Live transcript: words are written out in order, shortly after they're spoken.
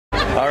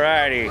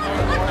Alrighty.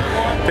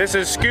 This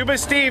is Scuba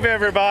Steve,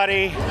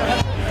 everybody.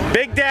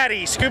 Big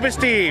Daddy, Scuba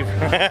Steve.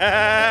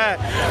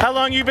 How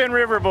long you been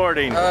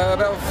riverboarding?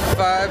 About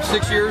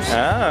 5-6 years.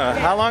 Oh,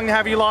 how long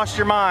have you lost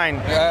your mind?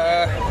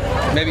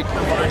 Maybe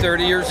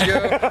 30 years ago.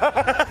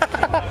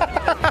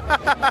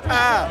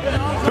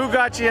 Who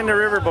got you into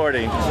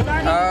riverboarding?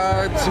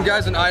 Some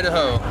guys in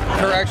Idaho.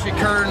 They're actually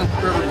Kern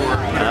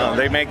Riverboard. Oh,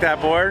 they make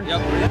that board?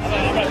 Yep.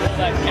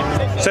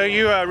 So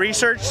you a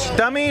research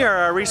dummy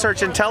or a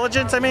research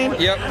intelligence, I mean?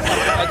 Yep.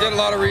 I did a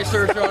lot of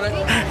research on it.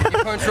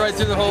 You punch right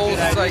through the holes.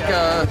 It's like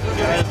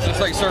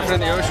just like surfing in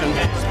the ocean.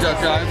 Duck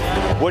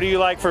dive. What do you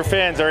like for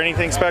fins? Or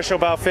anything special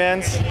about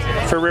fins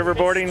for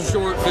riverboarding?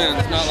 Short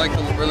fins, not like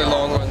the really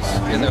long ones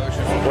in the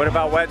ocean. What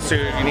about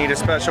wetsuit? You need a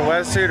special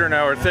wetsuit or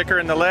no? Or thicker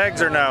in the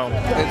legs or no?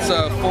 It's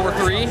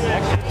 4-3,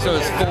 so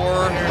it's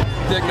 4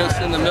 thickness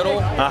in the middle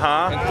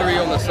and 3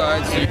 on the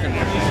sides, so you can.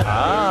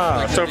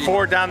 Ah, so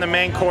 4 down the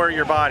main core of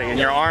your body, and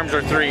your arms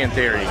are 3 in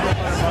theory.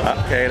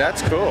 Okay,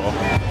 that's cool.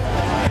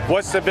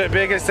 What's the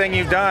biggest thing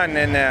you've done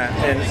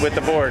with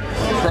the board?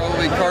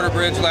 Probably Carter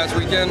Bridge last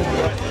weekend.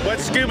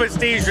 What's Scuba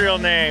Steve's real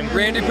name?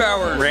 Randy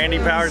Powers. Randy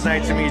Powers,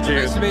 nice to meet you.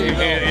 Nice to meet you.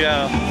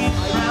 Yeah.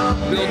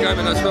 Bill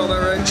Guyman, I spelled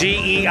that right?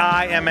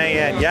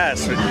 G-E-I-M-A-N,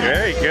 yes,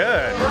 very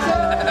good.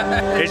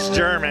 It's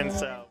German,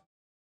 so.